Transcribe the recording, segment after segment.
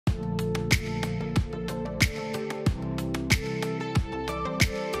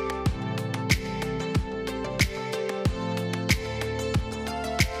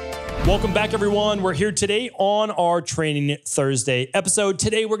Welcome back, everyone. We're here today on our Training Thursday episode.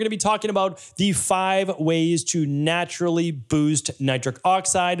 Today, we're going to be talking about the 5 ways to naturally boost nitric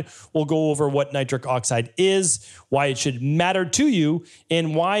oxide. We'll go over what nitric oxide is, why it should matter to you,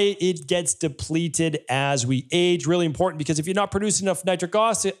 and why it gets depleted as we age. Really important, because if you're not producing enough nitric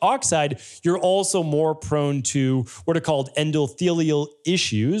oxide, you're also more prone to what are called endothelial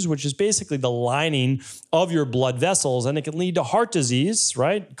issues, which is basically the lining of your blood vessels, and it can lead to heart disease,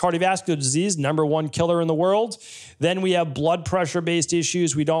 right? Cardiovascular disease, #1 killer in the world. Then we have blood pressure-based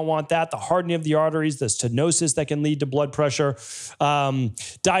issues. We don't want that. The hardening of the arteries, the stenosis that can lead to blood pressure,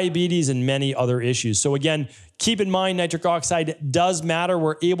 diabetes, and many other issues. So again, keep in mind, nitric oxide does matter.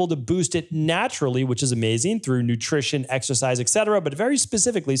 We're able to boost it naturally, which is amazing, through nutrition, exercise, etc. But very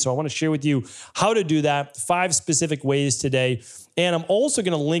specifically, so I want to share with you how to do that, 5 specific ways today. And I'm also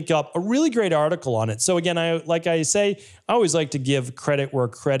going to link up a really great article on it. So again, like I say, I always like to give credit where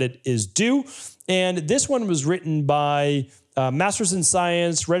credit is due. And this one was written by Masters in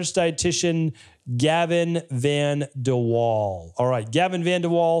Science, registered dietitian, Gavin Van de Waal. All right, Gavin Van de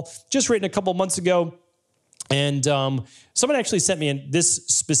Waal, just written a couple months ago. And someone actually sent me this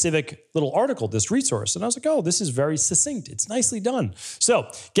specific little article, this resource. And I was like, oh, this is very succinct. It's nicely done. So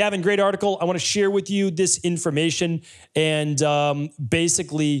Gavin, great article. I want to share with you this information and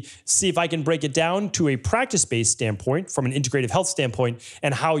basically see if I can break it down to a practice-based standpoint, from an integrative health standpoint,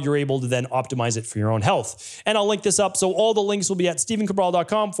 and how you're able to then optimize it for your own health. And I'll link this up. So all the links will be at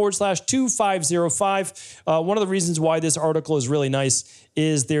stephencabral.com/2505. One of the reasons why this article is really nice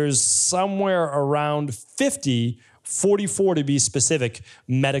is there's somewhere around 44 to be specific,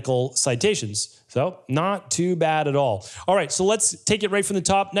 medical citations. So not too bad at all. All right, so let's take it right from the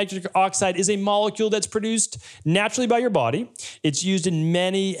top. Nitric oxide is a molecule that's produced naturally by your body. It's used in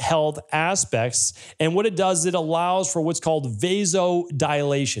many health aspects. And what it does is it allows for what's called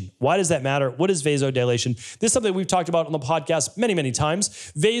vasodilation. Why does that matter? What is vasodilation? This is something we've talked about on the podcast many, many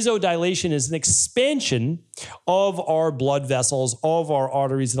times. Vasodilation is an expansion of our blood vessels, of our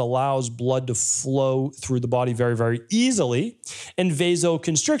arteries. It allows blood to flow through the body very, very easily. And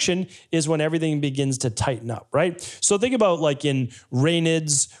vasoconstriction is when everything begins to tighten up, right? So think about like in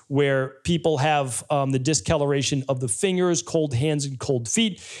Raynaud's, where people have the discoloration of the fingers, cold hands, and cold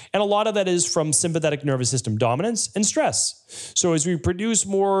feet. And a lot of that is from sympathetic nervous system dominance and stress. So as we produce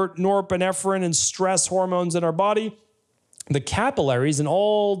more norepinephrine and stress hormones in our body, the capillaries and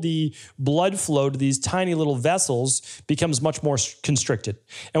all the blood flow to these tiny little vessels becomes much more constricted.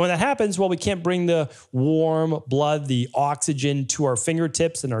 And when that happens, well, we can't bring the warm blood, the oxygen to our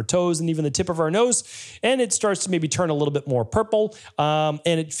fingertips and our toes and even the tip of our nose. And it starts to maybe turn a little bit more purple and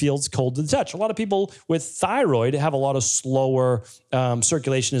it feels cold to the touch. A lot of people with thyroid have a lot of slower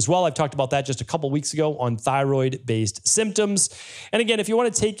circulation as well. I've talked about that just a couple weeks ago on thyroid-based symptoms. And again, if you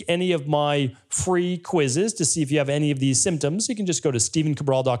want to take any of my free quizzes to see if you have any of these symptoms, you can just go to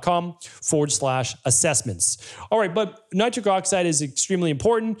stephencabral.com/assessments. All right, but nitric oxide is extremely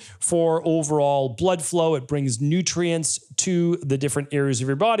important for overall blood flow. It brings nutrients to the different areas of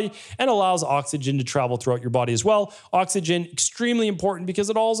your body and allows oxygen to travel throughout your body as well. Oxygen, extremely important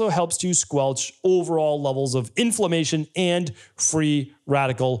because it also helps to squelch overall levels of inflammation and free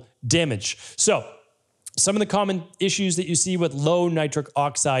radical damage. So, some of the common issues that you see with low nitric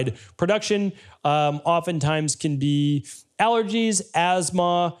oxide production oftentimes can be allergies,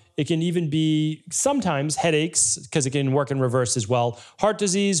 asthma. It can even be sometimes headaches because it can work in reverse as well. Heart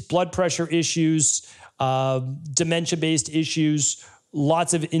disease, blood pressure issues, dementia-based issues,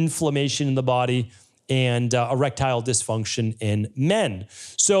 lots of inflammation in the body, and erectile dysfunction in men.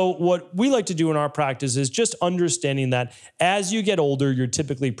 So what we like to do in our practice is just understanding that as you get older, you're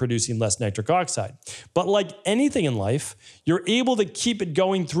typically producing less nitric oxide. But like anything in life, you're able to keep it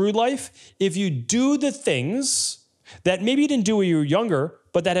going through life if you do the things that maybe you didn't do when you were younger,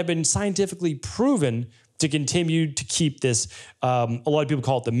 but that have been scientifically proven to continue to keep this, a lot of people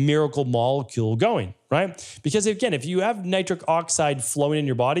call it the miracle molecule going, right? Because again, if you have nitric oxide flowing in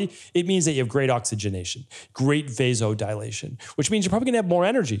your body, it means that you have great oxygenation, great vasodilation, which means you're probably gonna have more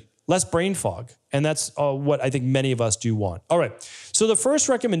energy, less brain fog. And that's what I think many of us do want. All right, so the first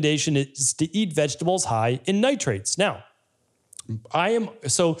recommendation is to eat vegetables high in nitrates. Now,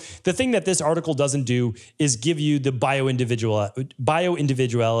 so the thing that this article doesn't do is give you the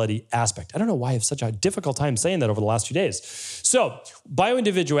bioindividuality aspect. I don't know why I have such a difficult time saying that over the last few days. So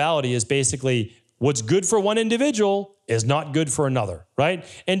bioindividuality is basically what's good for one individual is not good for another, right?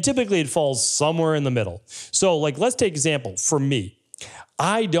 And typically it falls somewhere in the middle. So like, let's take example for me.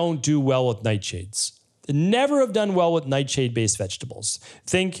 I don't do well with nightshades. Never have done well with nightshade-based vegetables.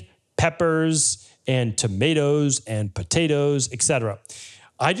 Think peppers and tomatoes and potatoes, etc.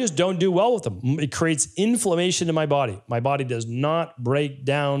 I just don't do well with them. It creates inflammation in my body. My body does not break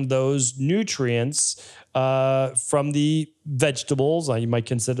down those nutrients from the vegetables. You might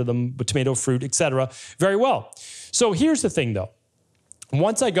consider them tomato, fruit, etc. very well. So here's the thing though.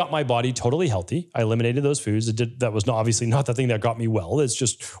 Once I got my body totally healthy, I eliminated those foods. That was obviously not the thing that got me well. It's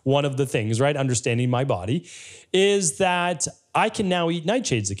just one of the things, right? Understanding my body is that I can now eat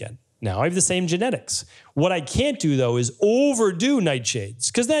nightshades again. Now I have the same genetics. What I can't do though is overdo nightshades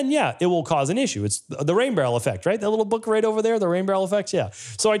because then, yeah, it will cause an issue. It's the rain barrel effect, right? That little book right over there, the rain barrel effects. Yeah.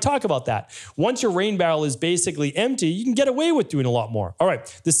 So I talk about that. Once your rain barrel is basically empty, you can get away with doing a lot more. All right.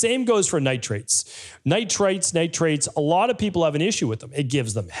 The same goes for nitrates. Nitrates, a lot of people have an issue with them. It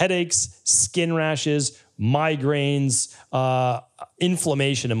gives them headaches, skin rashes, migraines,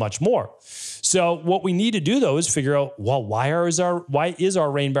 inflammation, and much more. So what we need to do though is figure out, well, why is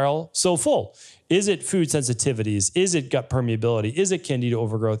our rain barrel so full? Is it food sensitivities? Is it gut permeability? Is it candida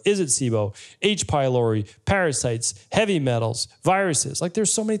overgrowth? Is it SIBO, H. pylori, parasites, heavy metals, viruses? Like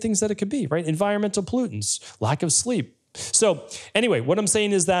there's so many things that it could be, right? Environmental pollutants, lack of sleep. So anyway, what I'm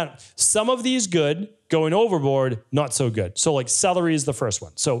saying is that some of these good, going overboard, not so good. So like celery is the first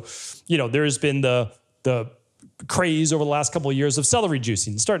one. So, there's been the craze over the last couple of years of celery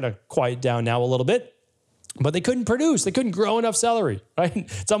juicing. It's starting to quiet down now a little bit, but they couldn't grow enough celery, right?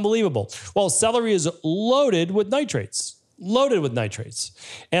 It's unbelievable. Well, celery is loaded with nitrates.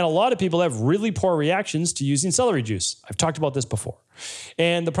 And a lot of people have really poor reactions to using celery juice. I've talked about this before.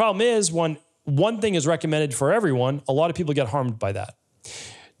 And the problem is when one thing is recommended for everyone, a lot of people get harmed by that.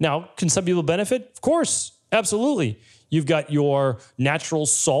 Now, can some people benefit? Of course, absolutely. You've got your natural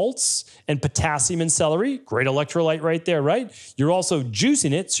salts and potassium in celery, great electrolyte right there, right? You're also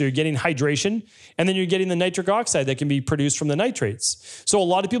juicing it, so you're getting hydration, and then you're getting the nitric oxide that can be produced from the nitrates. So a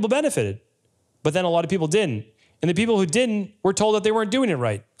lot of people benefited, but then a lot of people didn't. And the people who didn't were told that they weren't doing it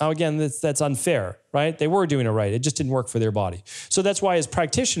right. Now, again, that's unfair, right? They were doing it right. It just didn't work for their body. So that's why as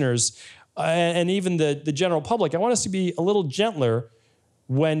practitioners and even the general public, I want us to be a little gentler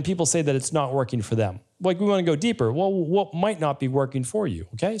when people say that it's not working for them. Like we want to go deeper. Well, what might not be working for you?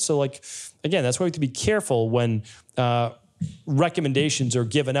 Okay. So again, that's why we have to be careful when recommendations are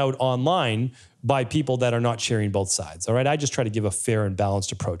given out online by people that are not sharing both sides. All right. I just try to give a fair and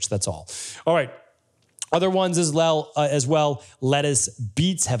balanced approach. That's all. All right. Other ones as well, lettuce,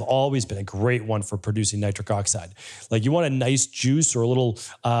 beets have always been a great one for producing nitric oxide. Like you want a nice juice or a little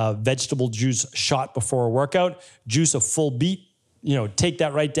vegetable juice shot before a workout, juice a full beet, take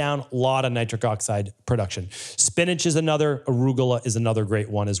that right down, a lot of nitric oxide production. Spinach is another, arugula is another great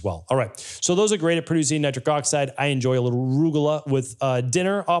one as well. All right, so those are great at producing nitric oxide. I enjoy a little arugula with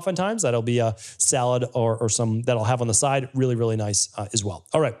dinner oftentimes. That'll be a salad or some that I'll have on the side. Really, really nice as well.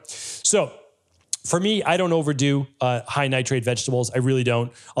 All right, so for me, I don't overdo high nitrate vegetables. I really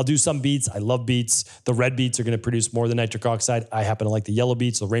don't. I'll do some beets. I love beets. The red beets are going to produce more than nitric oxide. I happen to like the yellow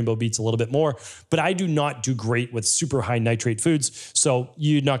beets, the rainbow beets a little bit more. But I do not do great with super high nitrate foods. So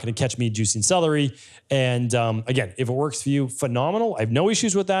you're not going to catch me juicing celery. And again, if it works for you, phenomenal. I have no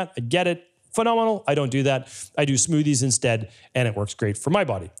issues with that. I get it. Phenomenal. I don't do that. I do smoothies instead, and it works great for my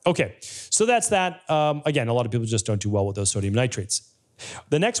body. Okay, so that's that. Again, a lot of people just don't do well with those sodium nitrates.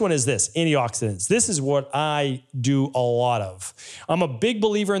 The next one is this, antioxidants. This is what I do a lot of. I'm a big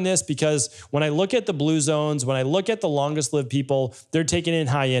believer in this because when I look at the blue zones, when I look at the longest lived people, they're taking in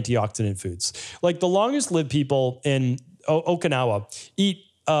high antioxidant foods. Like the longest lived people in Okinawa eat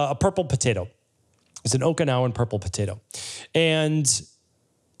a purple potato. It's an Okinawan purple potato. And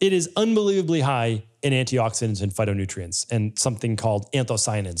it is unbelievably high in antioxidants and phytonutrients and something called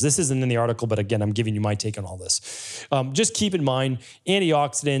anthocyanins. This isn't in the article, but again, I'm giving you my take on all this. Just keep in mind,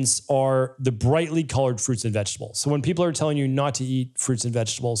 antioxidants are the brightly colored fruits and vegetables. So when people are telling you not to eat fruits and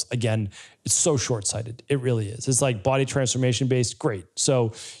vegetables, again, it's so short-sighted. It really is. It's like body transformation based, great.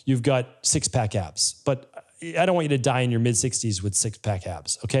 So you've got six-pack abs, but I don't want you to die in your mid-60s with six-pack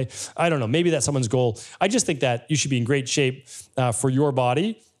abs, okay? I don't know. Maybe that's someone's goal. I just think that you should be in great shape for your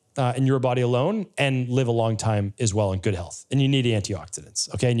body and your body alone and live a long time as well in good health. And you need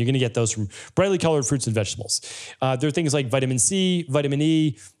antioxidants, okay? And you're going to get those from brightly colored fruits and vegetables. There are things like vitamin C, vitamin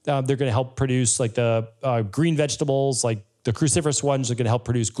E. They're going to help produce like the green vegetables, like the cruciferous ones are going to help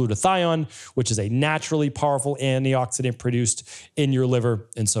produce glutathione, which is a naturally powerful antioxidant produced in your liver.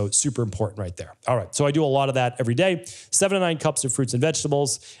 And so it's super important right there. All right. So I do a lot of that every day. 7 to 9 cups of fruits and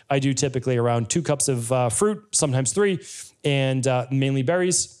vegetables. I do typically around 2 cups of fruit, sometimes 3, and mainly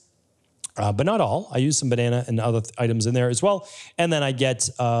berries. But not all. I use some banana and other items in there as well. And then I get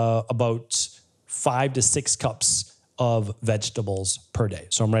about 5 to 6 cups of vegetables per day.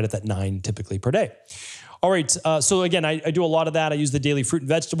 So I'm right at that 9 typically per day. All right. So again, I do a lot of that. I use the daily fruit and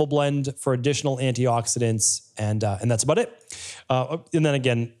vegetable blend for additional antioxidants, and that's about it. And then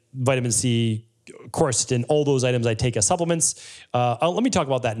again, vitamin C, quercetin, all those items I take as supplements. Let me talk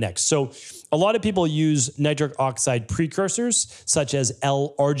about that next. So a lot of people use nitric oxide precursors such as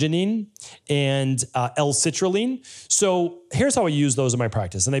L-arginine and L-citrulline. So here's how I use those in my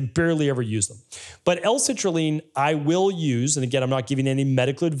practice, and I barely ever use them. But L-citrulline I will use, and again, I'm not giving any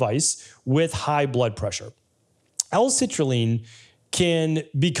medical advice, with high blood pressure. L-citrulline can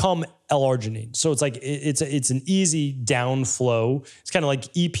become L-arginine. So it's like, it's an easy downflow. It's kind of like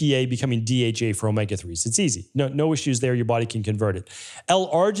EPA becoming DHA for omega-3s. It's easy. No issues there. Your body can convert it.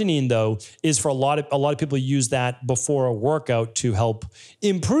 L-arginine, though, is for a lot of people use that before a workout to help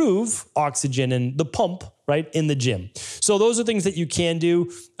improve oxygen and the pump, right, in the gym. So those are things that you can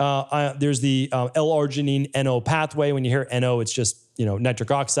do. There's the L-arginine NO pathway. When you hear NO, it's just, nitric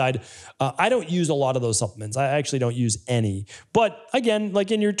oxide. I don't use a lot of those supplements. I actually don't use any. But again,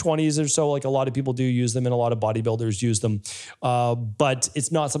 like in your 20s or so, like a lot of people do use them and a lot of bodybuilders use them. But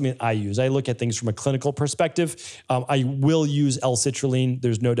it's not something that I use. I look at things from a clinical perspective. I will use L-citrulline.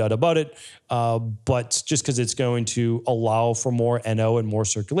 There's no doubt about it. But just because it's going to allow for more NO and more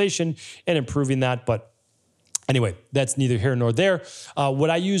circulation and improving that. But anyway, that's neither here nor there.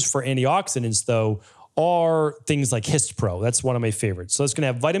 What I use for antioxidants, though, are things like Histpro. That's one of my favorites. So it's going to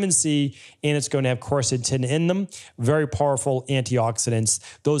have vitamin C and it's going to have quercetin in them. Very powerful antioxidants.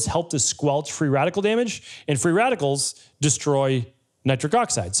 Those help to squelch free radical damage, and free radicals destroy nitric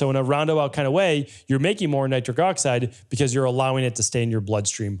oxide. So in a roundabout kind of way, you're making more nitric oxide because you're allowing it to stay in your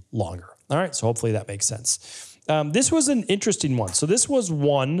bloodstream longer. All right, so hopefully that makes sense. This was an interesting one. So this was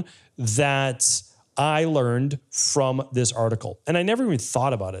one that I learned from this article, and I never even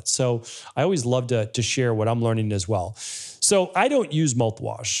thought about it. So I always love to share what I'm learning as well. So I don't use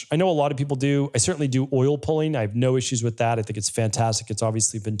mouthwash. I know a lot of people do. I certainly do oil pulling. I have no issues with that. I think it's fantastic. It's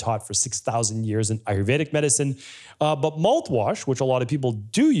obviously been taught for 6,000 years in Ayurvedic medicine. But mouthwash, which a lot of people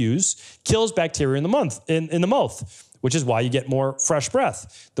do use, kills bacteria in the mouth, which is why you get more fresh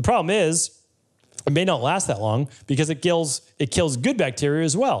breath. The problem is it may not last that long because it kills good bacteria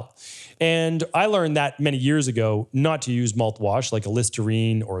as well. And I learned that many years ago not to use mouthwash like a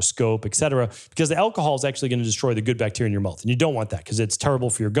Listerine or a Scope, et cetera, because the alcohol is actually going to destroy the good bacteria in your mouth. And you don't want that because it's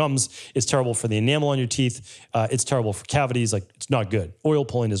terrible for your gums. It's terrible for the enamel on your teeth. It's terrible for cavities. Like, it's not good. Oil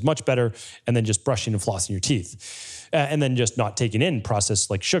pulling is much better. And then just brushing and flossing your teeth. And then just not taking in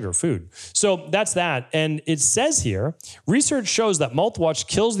processed like sugar food. So that's that. And it says here, research shows that mouthwash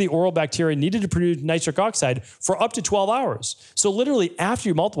kills the oral bacteria needed to produce nitric oxide for up to 12 hours. So literally after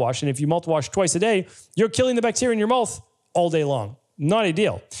you mouthwash, and if you mouthwash twice a day, you're killing the bacteria in your mouth all day long. Not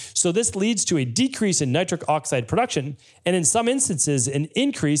ideal. So this leads to a decrease in nitric oxide production, and in some instances, an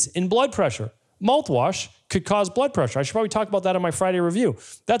increase in blood pressure. Mouthwash could cause blood pressure. I should probably talk about that on my Friday review.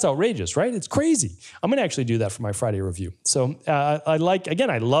 That's outrageous, right? It's crazy. I'm going to actually do that for my Friday review. So I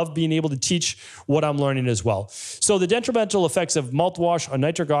love being able to teach what I'm learning as well. So the detrimental effects of mouthwash on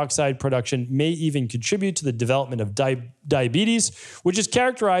nitric oxide production may even contribute to the development of diabetes, which is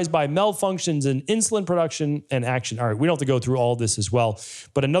characterized by malfunctions in insulin production and action. All right, we don't have to go through all this as well,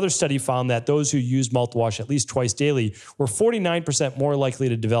 but another study found that those who use mouthwash at least twice daily were 49% more likely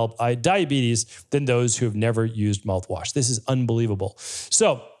to develop diabetes than those who have never used mouthwash. This is unbelievable.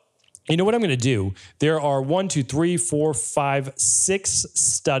 So, you know what I'm going to do? There are 6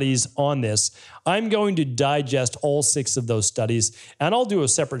 studies on this. I'm going to digest all 6 of those studies, and I'll do a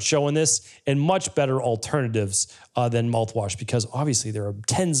separate show on this and much better alternatives than mouthwash, because obviously there are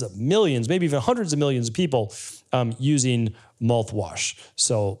tens of millions, maybe even hundreds of millions of people using mouthwash.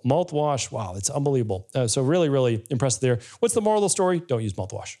 So mouthwash, wow, it's unbelievable. So really, really impressed there. What's the moral of the story? Don't use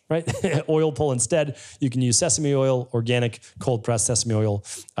mouthwash, right? Oil pull instead. You can use sesame oil, organic, cold-pressed sesame oil,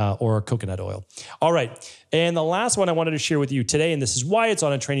 or coconut oil. All right. And the last one I wanted to share with you today, and this is why it's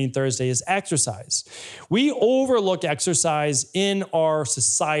on a Training Thursday, is exercise. We overlook exercise in our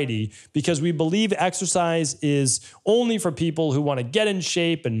society because we believe exercise is only for people who want to get in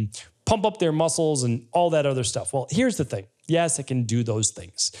shape and pump up their muscles and all that other stuff. Well, here's the thing. Yes, it can do those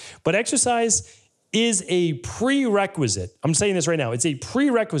things, but exercise is a prerequisite. I'm saying this right now. It's a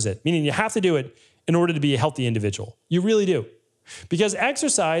prerequisite, meaning you have to do it in order to be a healthy individual. You really do. Because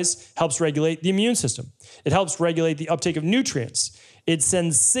exercise helps regulate the immune system. It helps regulate the uptake of nutrients. It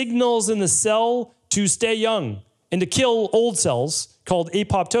sends signals in the cell to stay young and to kill old cells called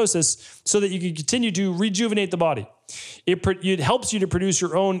apoptosis so that you can continue to rejuvenate the body. It helps you to produce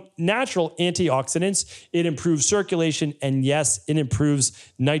your own natural antioxidants. It improves circulation, and yes, it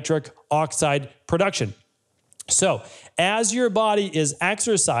improves nitric oxide production. So as your body is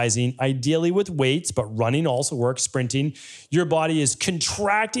exercising, ideally with weights, but running also works, sprinting, your body is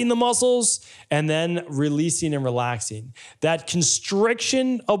contracting the muscles and then releasing and relaxing. That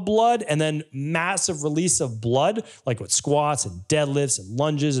constriction of blood and then massive release of blood, like with squats and deadlifts and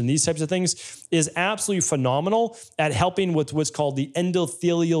lunges and these types of things, is absolutely phenomenal at helping with what's called the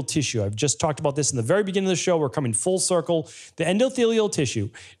endothelial tissue. I've just talked about this in the very beginning of the show. We're coming full circle. The endothelial tissue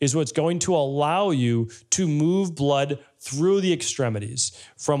is what's going to allow you to move blood through the extremities,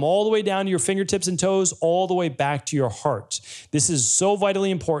 from all the way down to your fingertips and toes, all the way back to your heart. This is so vitally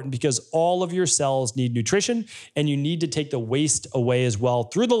important because all of your cells need nutrition, and you need to take the waste away as well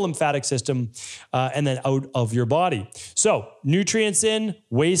through the lymphatic system and then out of your body. So nutrients in,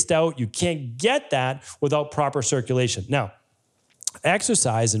 waste out. You can't get that without proper circulation. Now,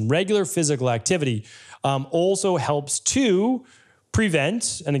 exercise and regular physical activity also helps to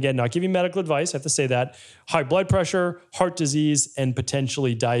prevent, and again, not giving medical advice, I have to say that, high blood pressure, heart disease, and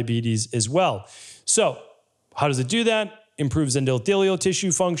potentially diabetes as well. So how does it do that? Improves endothelial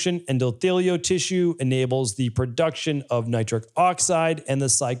tissue function. Endothelial tissue enables the production of nitric oxide, and the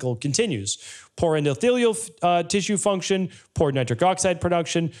cycle continues. Poor endothelial tissue function, poor nitric oxide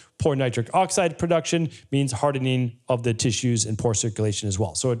production. Poor nitric oxide production means hardening of the tissues and poor circulation as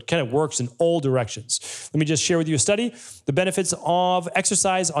well. So it kind of works in all directions. Let me just share with you a study. The benefits of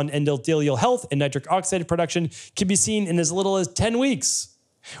exercise on endothelial health and nitric oxide production can be seen in as little as 10 weeks.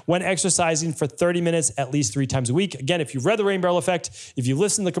 When exercising for 30 minutes at least 3 times a week. Again, if you've read The Rain Barrel Effect, if you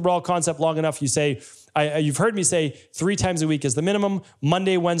listen to the Cabral concept long enough, you say, you've heard me say 3 times a week is the minimum,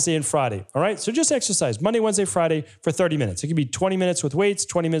 Monday, Wednesday, and Friday. All right, so just exercise Monday, Wednesday, Friday for 30 minutes. It could be 20 minutes with weights,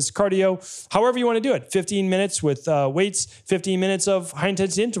 20 minutes cardio, however you want to do it. 15 minutes with weights, 15 minutes of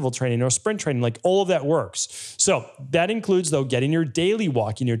high-intensity interval training or sprint training, like all of that works. So that includes, though, getting your daily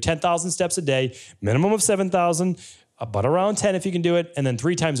walking, your 10,000 steps a day, minimum of 7,000, but around 10 if you can do it, and then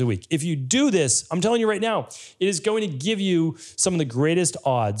 3 times a week. If you do this, I'm telling you right now, it is going to give you some of the greatest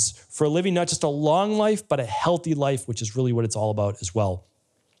odds for living not just a long life, but a healthy life, which is really what it's all about as well.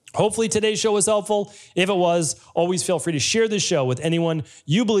 Hopefully today's show was helpful. If it was, always feel free to share this show with anyone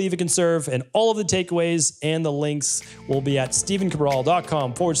you believe it can serve, and all of the takeaways and the links will be at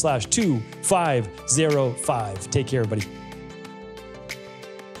stephencabral.com/2505. Take care, everybody.